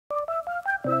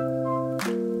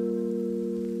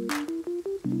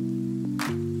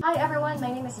Hi everyone, my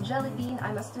name is Jellybean.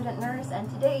 I'm a student nurse and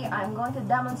today I'm going to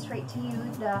demonstrate to you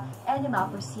the enema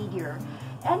procedure.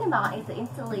 Enema is the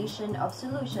installation of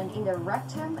solution in the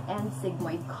rectum and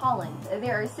sigmoid colon.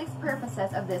 There are 6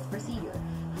 purposes of this procedure.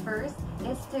 First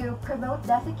is to promote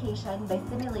defecation by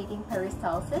stimulating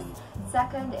peristalsis.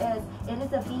 Second is it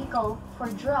is a vehicle for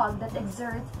drug that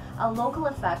exerts a local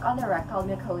effect on the rectal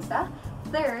mucosa.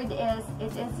 Third is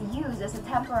it is used as a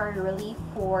temporary relief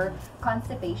for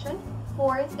constipation.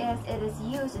 Fourth is it is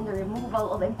used in the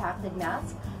removal of impacted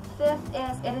mass. Fifth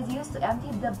is it is used to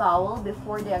empty the bowel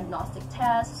before diagnostic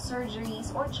tests,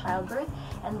 surgeries, or childbirth.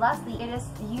 And lastly, it is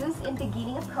used in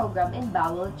beginning a program in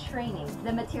bowel training.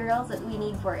 The materials that we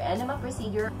need for enema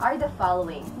procedure are the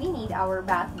following. We need our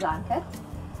bath blanket.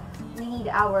 We need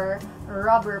our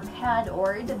rubber pad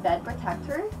or the bed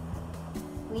protector.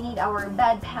 We need our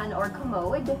bedpan or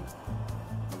commode.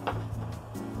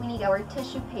 We need our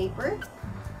tissue paper.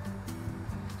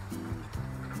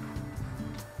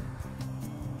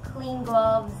 Clean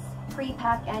gloves,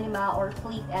 pre-packed enema or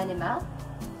fleet enema,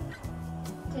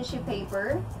 tissue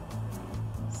paper,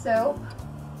 soap,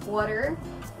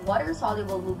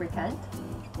 water-soluble lubricant,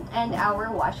 and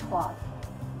our washcloth.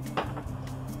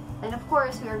 And of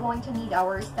course, we are going to need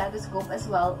our stethoscope as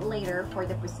well later for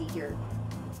the procedure.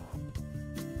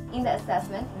 In the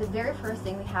assessment, the very first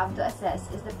thing we have to assess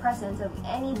is the presence of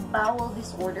any bowel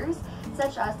disorders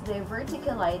such as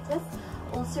diverticulitis,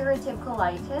 ulcerative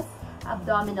colitis,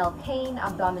 abdominal pain,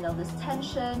 abdominal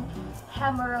distension,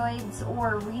 hemorrhoids,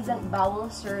 or recent bowel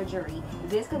surgery.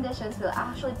 These conditions will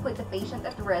actually put the patient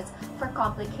at risk for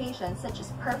complications such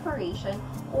as perforation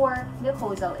or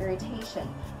mucosal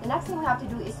irritation. The next thing we have to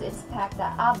do is to inspect the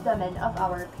abdomen of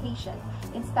our patient.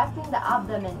 Inspecting the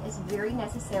abdomen is very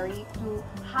necessary to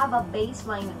have a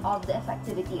baseline of the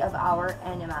effectivity of our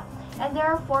enema. And there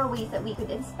are 4 ways that we could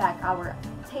inspect our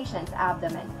patient's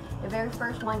abdomen. The very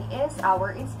first one is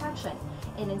our inspection.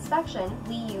 In inspection,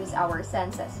 we use our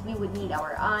senses. We would need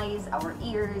our eyes, our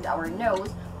ears, our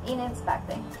nose in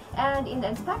inspecting. And in the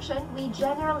inspection, we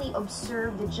generally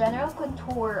observe the general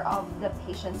contour of the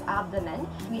patient's abdomen.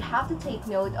 We have to take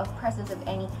note of presence of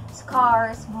any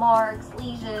scars, marks,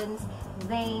 lesions,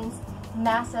 veins,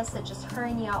 masses such as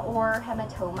hernia or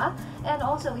hematoma. And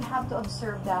also we have to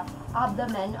observe the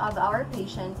abdomen of our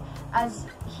patient as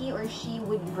he or she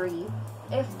would breathe,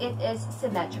 if it is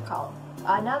symmetrical.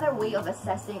 Another way of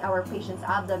assessing our patient's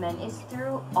abdomen is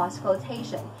through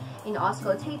auscultation. In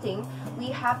auscultating, we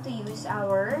have to use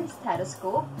our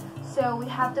stethoscope. So we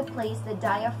have to place the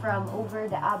diaphragm over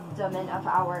the abdomen of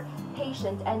our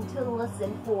patient and to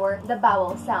listen for the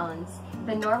bowel sounds.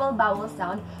 The normal bowel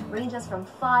sound ranges from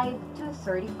 5 to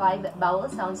 35 bowel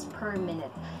sounds per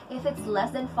minute. If it's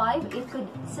less than 5, it could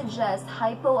suggest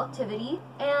hypoactivity,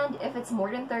 and if it's more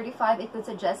than 35, it could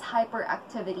suggest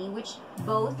hyperactivity, which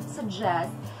both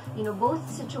suggest, both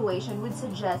situations would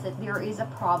suggest that there is a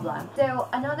problem. So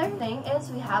another thing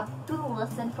is we have to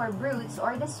listen for bruits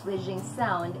or the swishing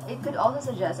sound. It could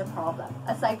also suggest a problem.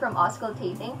 Aside from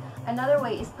auscultating, another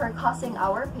way is percussing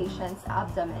our patient's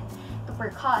abdomen. To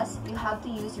percuss, you have to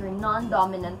use your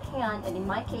non-dominant hand, and in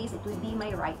my case, it would be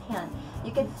my right hand.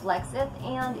 You can flex it,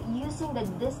 and using the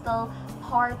distal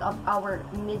part of our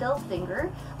middle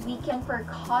finger, we can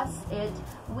percuss it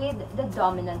with the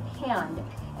dominant hand.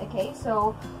 Okay,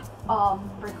 so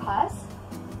percuss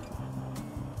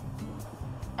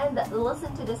and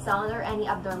listen to the sound or any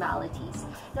abnormalities.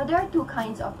 Now, there are 2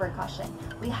 kinds of percussion.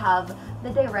 We have the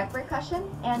direct percussion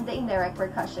and the indirect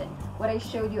percussion. What I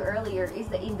showed you earlier is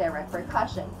the indirect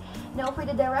percussion. Now, for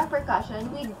the direct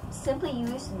percussion, we simply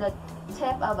use the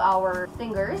tip of our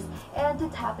fingers and to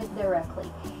tap it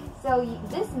directly. So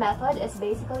this method is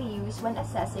basically used when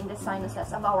assessing the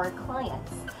sinuses of our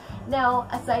clients. Now,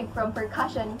 aside from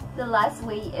percussion, the last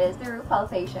way is through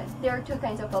palpation. There are 2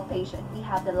 kinds of palpation. We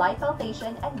have the light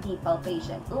palpation and deep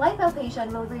palpation. Light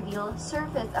palpation will reveal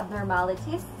surface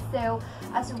abnormalities. So,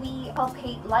 as we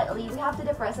palpate lightly, we have to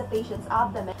depress the patient's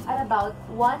abdomen at about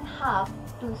 1/2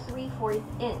 to 3/4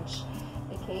 inch.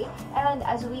 Okay, and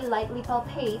as we lightly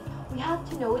palpate, we have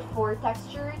to note for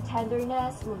texture,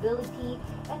 tenderness, mobility,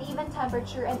 and even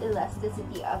temperature and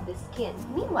elasticity of the skin.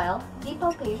 Meanwhile, deep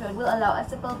palpation will allow us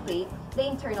to palpate the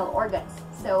internal organs.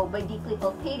 So by deeply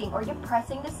palpating or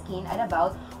depressing the skin at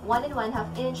about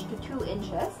 1½ inch to 2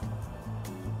 inches,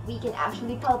 we can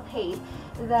actually palpate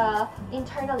the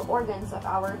internal organs of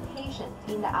our patient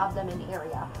in the abdomen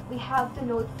area. We have to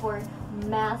note for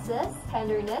masses,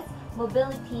 tenderness,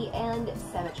 mobility, and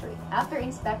symmetry. After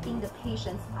inspecting the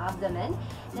patient's abdomen,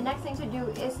 the next thing to do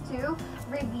is to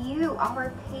review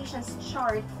our patient's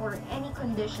chart for any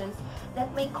conditions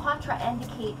that may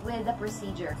contraindicate with the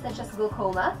procedure, such as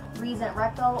glaucoma, recent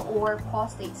rectal or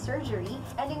prostate surgery,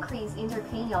 and increased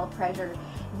intracranial pressure.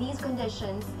 These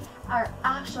conditions are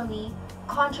actually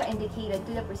contraindicated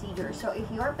to the procedure. So if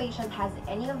your patient has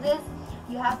any of this,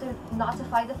 you have to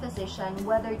notify the physician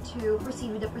whether to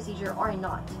proceed with the procedure or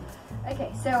not.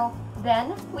 Okay, so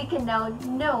then we can now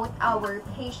note our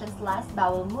patient's last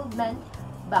bowel movement,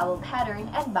 bowel pattern,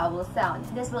 and bowel sound.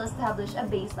 This will establish a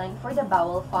baseline for the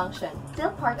bowel function.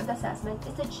 Still part of the assessment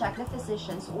is to check the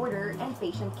physician's order and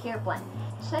patient care plan.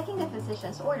 Checking the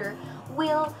physician's order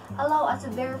will allow us to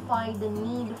verify the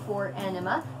need for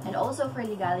enema and also for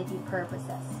legality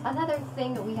purposes. Another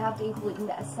thing that we have to include in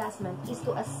the assessment is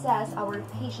to assess our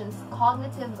patient's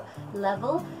cognitive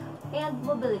level and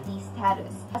mobility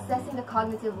status. Assessing the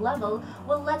cognitive level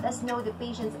will let us know the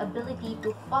patient's ability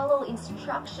to follow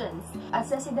instructions.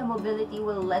 Assessing the mobility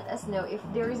will let us know if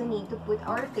there is a need to put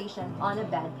our patient on a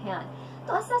bedpan.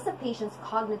 To assess the patient's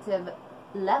cognitive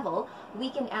level, we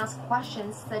can ask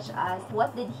questions such as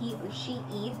what did he or she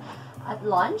eat at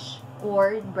lunch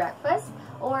or breakfast,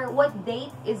 or what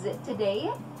date is it today,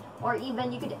 or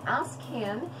even you could ask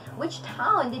him which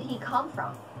town did he come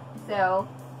from. So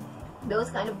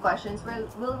those kind of questions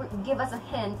will give us a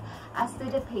hint as to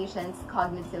the patient's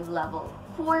cognitive level.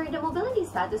 For the mobility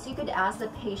status, you could ask the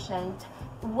patient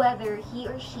whether he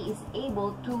or she is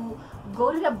able to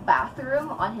go to the bathroom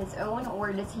on his own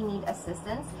or does he need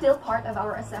assistance. Still part of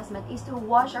our assessment is to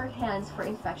wash our hands for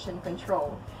infection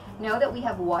control. Now that we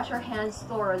have washed our hands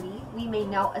thoroughly, we may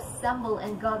now assemble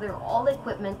and gather all the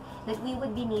equipment that we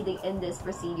would be needing in this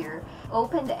procedure.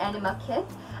 Open the enema kit,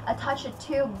 attach a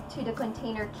tube to the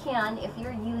container can if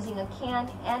you're using a can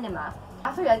enema.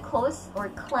 After that, close or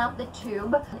clamp the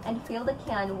tube and fill the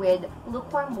can with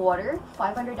lukewarm water,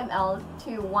 500 ml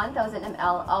to 1000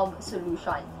 ml of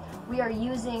solution. We are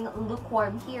using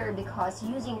lukewarm here because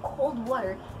using cold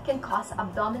water can cause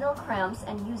abdominal cramps,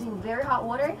 and using very hot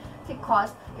water can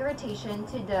cause irritation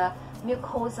to the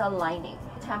mucosal lining.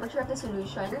 The temperature of the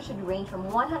solution should range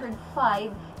from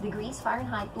 105 degrees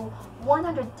Fahrenheit to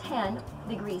 110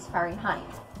 degrees Fahrenheit.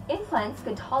 Infants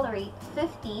could tolerate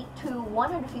 50 to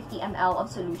 150 ml of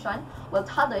solution, while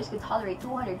toddlers could tolerate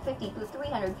 250 to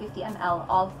 350 ml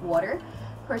of water.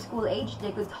 Per school age,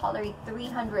 they could tolerate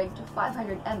 300 to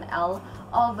 500 ml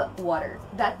of water.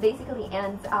 That basically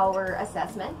ends our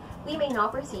assessment. We may now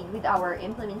proceed with our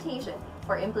implementation.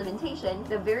 For implementation,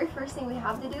 the very first thing we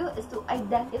have to do is to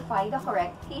identify the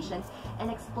correct patient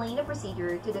and explain the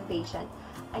procedure to the patient.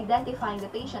 Identifying the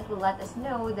patient will let us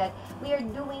know that we are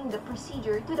doing the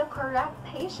procedure to the correct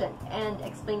patient, and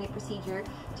explaining the procedure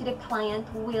to the client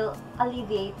will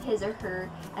alleviate his or her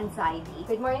anxiety.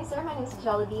 Good morning, sir. My name is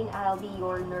Jolene. I'll be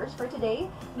your nurse for today.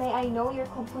 May I know your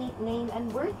complete name and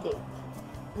birth date?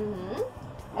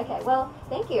 Okay, well,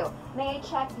 thank you. May I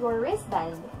check your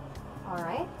wristband?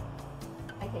 Alright.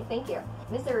 Okay, thank you.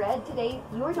 Mr. Red, today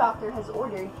your doctor has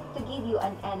ordered to give you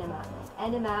an enema.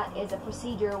 Enema is a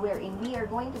procedure wherein we are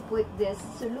going to put this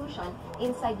solution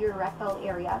inside your rectal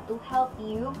area to help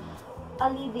you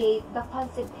alleviate the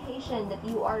constipation that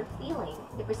you are feeling.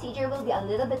 The procedure will be a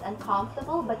little bit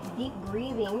uncomfortable, but deep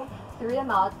breathing through the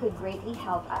mouth could greatly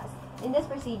help us. In this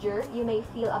procedure, you may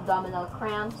feel abdominal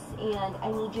cramps, and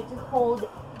I need you to hold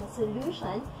the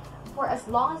solution for as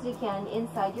long as you can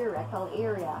inside your rectal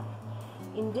area.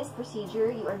 In this procedure,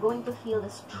 you are going to feel the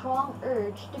strong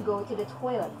urge to go to the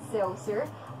toilet. So, sir,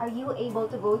 are you able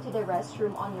to go to the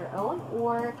restroom on your own,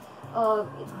 or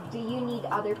do you need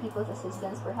other people's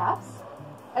assistance perhaps?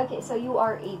 Okay, so you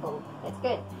are able. That's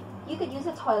good. You could use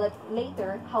the toilet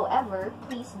later. However,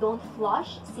 please don't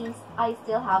flush, since I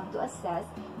still have to assess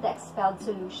the expelled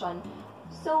solution.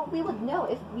 So we would know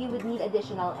if we would need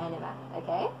additional enema,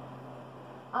 okay?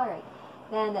 Alright,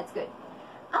 then that's good.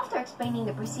 After explaining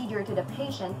the procedure to the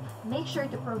patient, make sure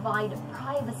to provide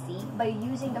privacy by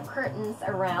using the curtains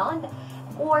around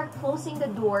or closing the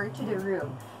door to the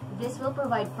room. This will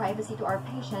provide privacy to our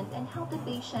patient and help the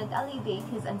patient alleviate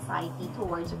his anxiety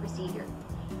towards the procedure.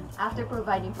 After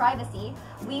providing privacy,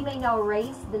 we may now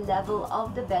raise the level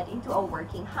of the bed into a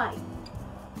working height.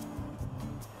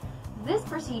 This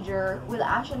procedure will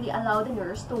actually allow the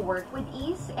nurse to work with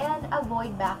ease and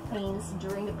avoid back pains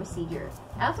during the procedure.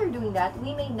 After doing that,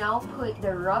 we may now put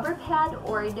the rubber pad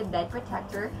or the bed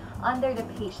protector under the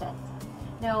patient.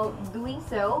 Now, doing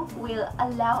so will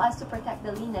allow us to protect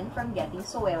the linen from getting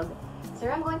soiled. So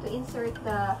I'm going to insert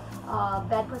the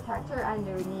bed protector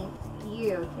underneath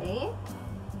you, okay?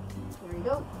 Here we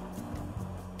go.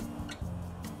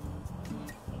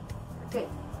 Good.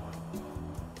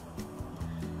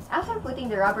 After putting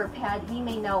the rubber pad, we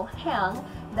may now hang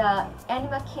the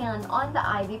enema can on the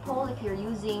IV pole if you're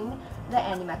using the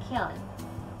enema can.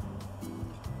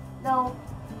 Now,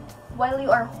 while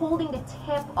you are holding the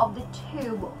tip of the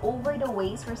tube over the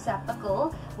waste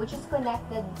receptacle, which is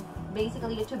connected,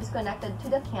 basically the tube is connected to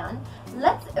the can,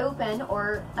 let's open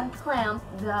or unclamp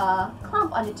the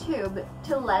clamp on the tube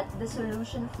to let the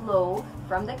solution flow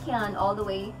from the can all the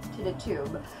way to the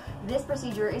tube. This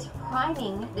procedure is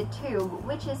priming the tube,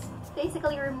 which is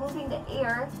basically removing the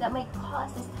air that might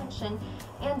cause this tension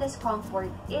and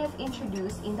discomfort if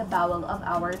introduced in the bowel of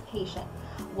our patient.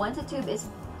 Once the tube is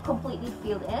completely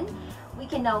filled in, we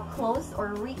can now close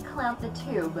or reclamp the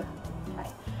tube. Okay.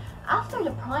 After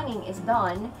the priming is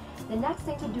done, the next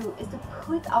thing to do is to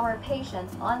put our patient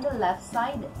on the left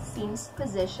side seams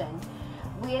position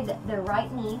with the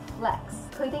right knee flex.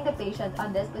 Putting the patient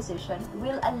on this position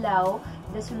will allow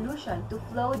the solution to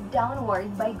flow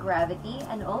downward by gravity,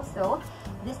 and also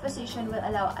this position will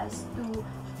allow us to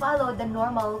follow the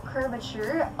normal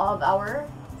curvature of our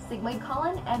sigmoid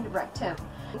colon and rectum,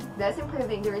 thus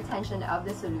improving the retention of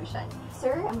the solution.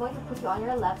 Sir, I'm going to put you on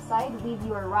your left side with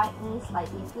your right knee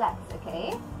slightly flexed,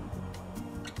 okay?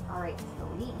 Alright,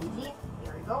 slowly, easy.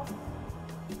 Here we go.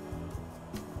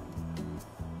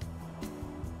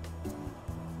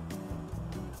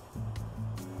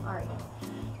 Alright.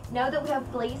 Now that we have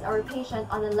placed our patient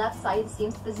on the left side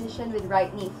seams position with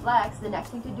right knee flex, the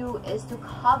next thing to do is to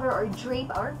cover or drape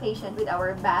our patient with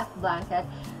our bath blanket,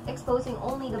 exposing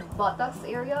only the buttocks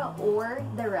area or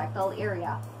the rectal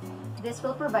area. This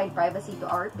will provide privacy to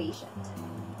our patient.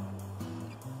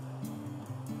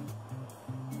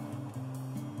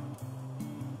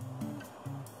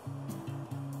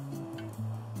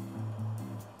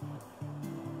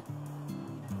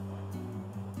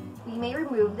 We may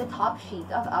remove the top sheet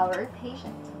of our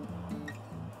patient.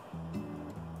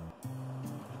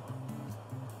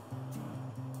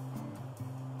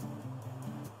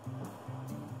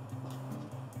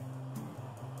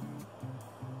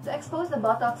 To expose the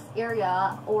buttocks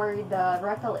area or the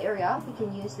rectal area, we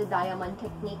can use the diamond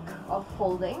technique of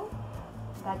folding.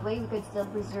 That way we could still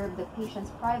preserve the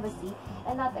patient's privacy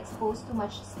and not expose too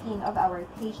much skin of our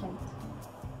patient.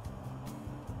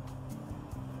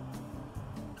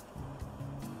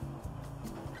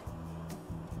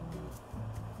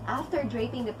 After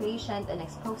draping the patient and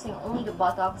exposing only the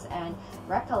buttocks and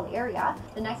rectal area,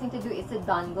 the next thing to do is to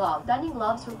don gloves. Donning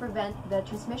gloves will prevent the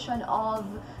transmission of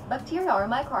bacteria or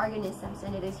microorganisms,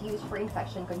 and it is used for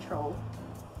infection control.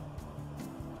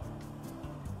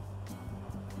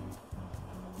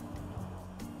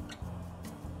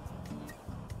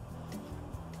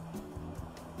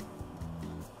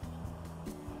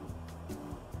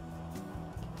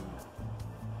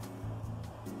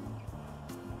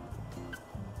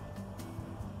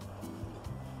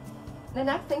 The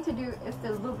next thing to do is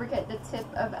to lubricate the tip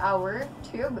of our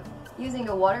tube using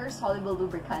a water-soluble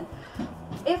lubricant,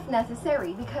 if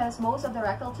necessary, because most of the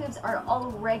rectal tubes are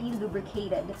already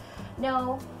lubricated.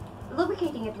 Now,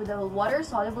 lubricating it with a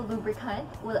water-soluble lubricant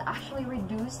will actually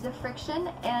reduce the friction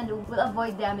and will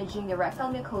avoid damaging the rectal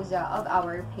mucosa of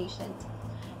our patient.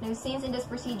 Now, since in this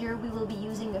procedure we will be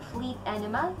using the fleet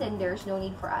enema, then there's no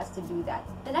need for us to do that.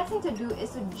 The next thing to do is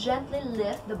to gently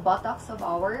lift the buttocks of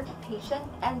our patient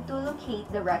and to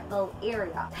locate the rectal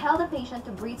area. Tell the patient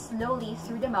to breathe slowly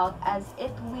through the mouth as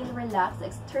it will relax the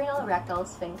external rectal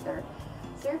sphincter.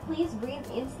 Sir, please breathe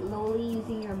in slowly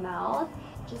using your mouth.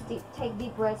 Just take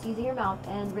deep breaths using your mouth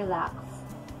and relax.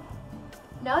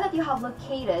 Now that you have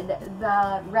located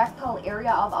the rectal area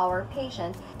of our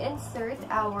patient, insert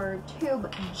our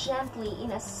tube gently in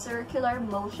a circular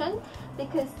motion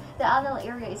because the anal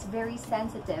area is very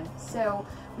sensitive. So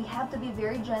we have to be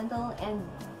very gentle and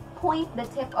point the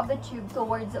tip of the tube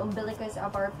towards the umbilicus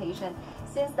of our patient,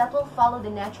 since that will follow the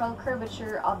natural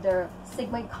curvature of the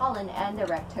sigmoid colon and the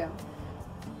rectum.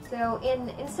 So in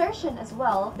insertion as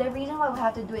well, the reason why we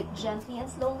have to do it gently and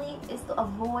slowly is to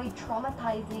avoid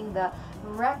traumatizing the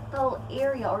rectal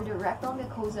area or the rectal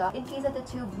mucosa in case that the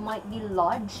tube might be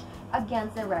lodged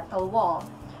against the rectal wall.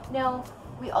 Now,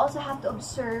 we also have to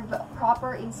observe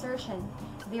proper insertion.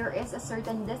 There is a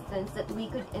certain distance that we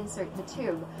could insert the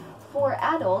tube. For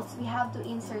adults, we have to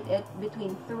insert it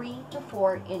between 3 to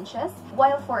 4 inches,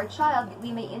 while for a child,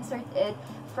 we may insert it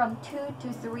from 2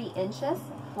 to 3 inches.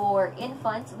 For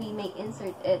infants, we may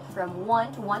insert it from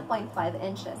 1 to 1.5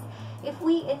 inches. If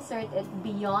we insert it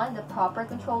beyond the proper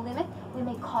control limit, we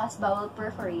may cause bowel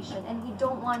perforation, and we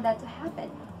don't want that to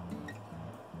happen.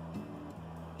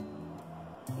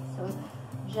 So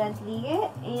gently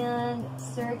and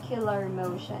circular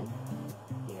motion.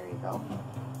 There you go.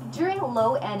 During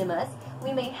low enemas,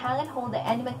 we may hang and hold the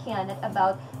enema can at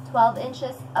about 12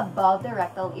 inches above the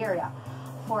rectal area.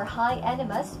 For high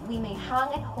enemas, we may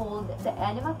hang and hold the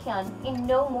enema can in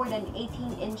no more than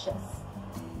 18 inches.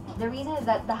 The reason is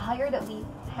that the higher that we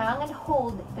hang and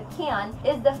hold the can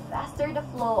is the faster the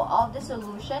flow of the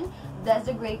solution, thus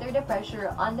the greater the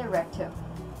pressure on the rectum.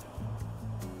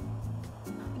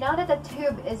 Now that the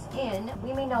tube is in,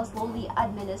 we may now slowly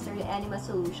administer the enema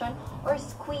solution or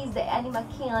squeeze the enema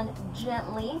can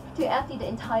gently to empty the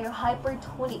entire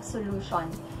hypertonic solution.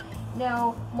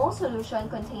 Now, most solution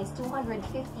contains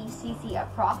 250 cc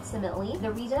approximately.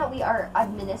 The reason that we are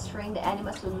administering the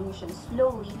enema solution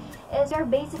slowly is we are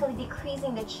basically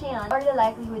decreasing the chance or the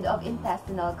likelihood of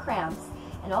intestinal cramps.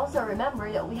 And also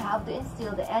remember that we have to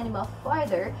instill the enema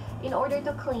further in order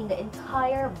to clean the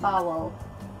entire bowel.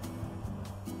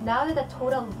 Now that the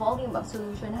total volume of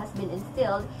solution has been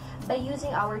instilled, by using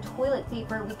our toilet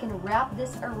paper, we can wrap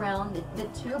this around the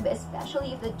tube,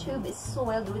 especially if the tube is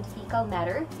soiled with fecal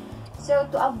matter, so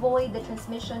to avoid the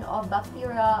transmission of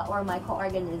bacteria or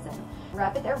microorganisms.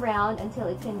 Wrap it around until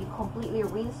it can be completely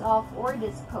rinsed off or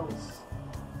disposed.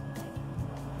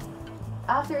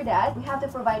 After that, we have to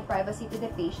provide privacy to the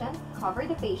patient, cover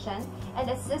the patient, and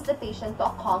assist the patient to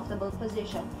a comfortable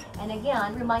position. And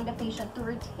again, remind the patient to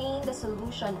retain the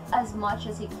solution as much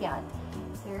as he can.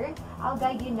 Sir, I'll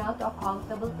guide you now to a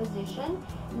comfortable position.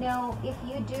 Now, if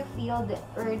you do feel the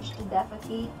urge to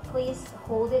defecate, please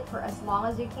hold it for as long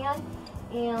as you can.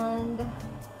 And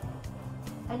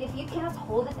if you cannot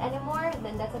hold it anymore,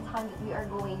 then that's the time that we are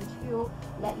going to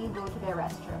let you go to the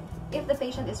restroom. If the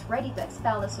patient is ready to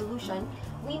expel the solution,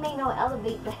 we may now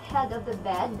elevate the head of the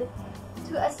bed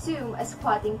to assume a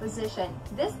squatting position.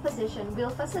 This position will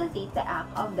facilitate the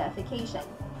act of defecation.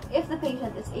 If the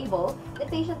patient is able, the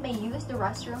patient may use the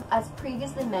restroom as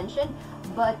previously mentioned,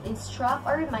 but instruct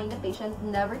or remind the patient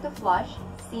never to flush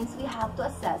since we have to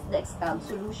assess the expelled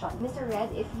solution. Mr. Red,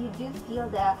 if you do feel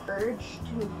the urge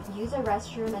to use a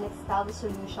restroom and expel the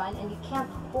solution and you can't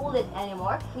hold it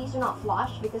anymore, please do not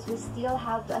flush because we still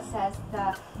have to assess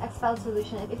the expelled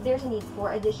solution if there's a need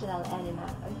for additional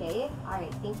enema. Okay?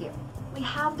 Alright, thank you. We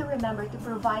have to remember to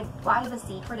provide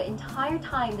privacy for the entire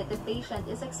time that the patient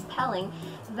is expelling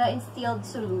the instilled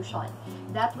solution.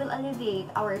 That will alleviate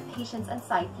our patient's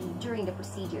anxiety during the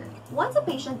procedure. Once the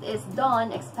patient is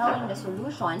done expelling the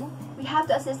solution, we have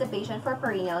to assist the patient for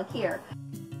perineal care.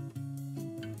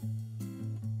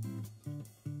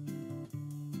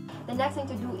 The next thing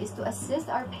to do is to assist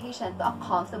our patient to a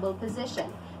comfortable position.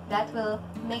 That will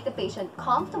make the patient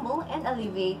comfortable and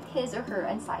alleviate his or her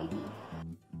anxiety.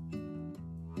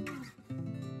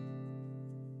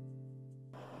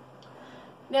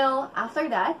 Now, after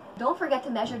that, don't forget to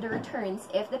measure the returns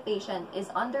if the patient is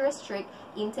under a strict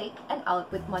intake and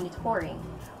output monitoring.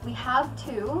 We have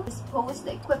to dispose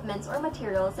the equipments or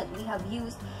materials that we have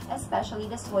used, especially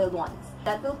the soiled ones.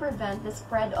 That will prevent the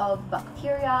spread of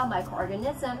bacteria,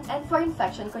 microorganisms, and for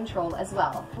infection control as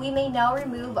well. We may now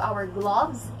remove our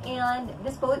gloves and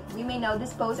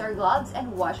dispose our gloves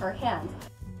and wash our hands.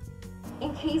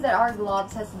 In case that our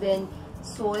gloves has been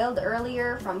soiled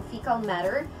earlier from fecal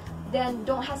matter, then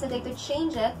don't hesitate to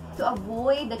change it to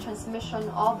avoid the transmission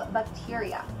of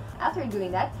bacteria. After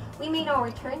doing that, we may now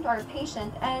return to our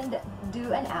patient and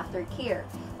do an aftercare.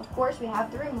 Of course, we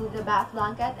have to remove the bath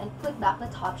blanket and put back the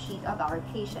top sheet of our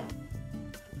patient.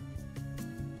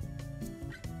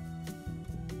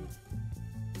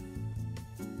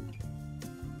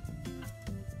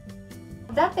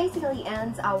 That basically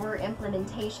ends our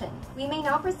implementation. We may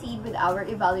now proceed with our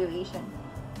evaluation.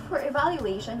 For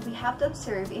evaluation, we have to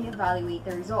observe and evaluate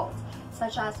the results,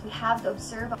 such as we have to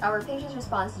observe our patient's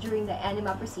response during the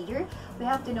enema procedure. We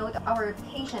have to note our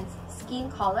patient's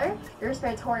skin color,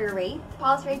 respiratory rate.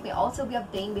 Pulse rate may also be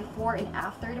obtained before and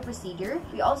after the procedure.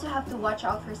 We also have to watch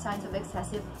out for signs of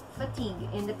excessive fatigue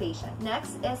in the patient.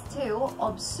 Next is to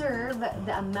observe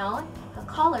the amount, the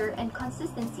color, and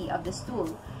consistency of the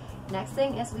stool. Next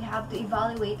thing is we have to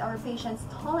evaluate our patient's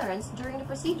tolerance during the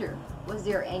procedure. Was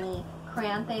there any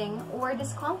cramping or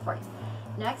discomfort?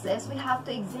 Next is we have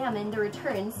to examine the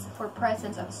returns for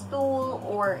presence of stool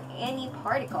or any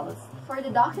particles. For the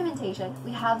documentation,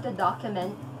 we have to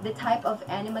document the type of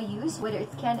enema used, whether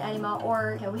it's canned enema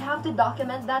or we have to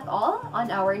document that all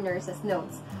on our nurse's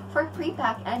notes. For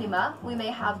pre-pack enema, we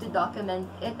may have to document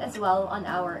it as well on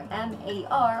our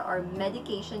MAR or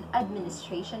Medication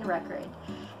Administration Record.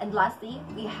 And lastly,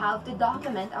 we have to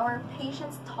document our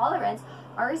patient's tolerance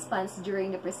or response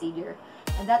during the procedure.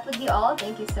 And that would be all.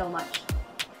 Thank you so much.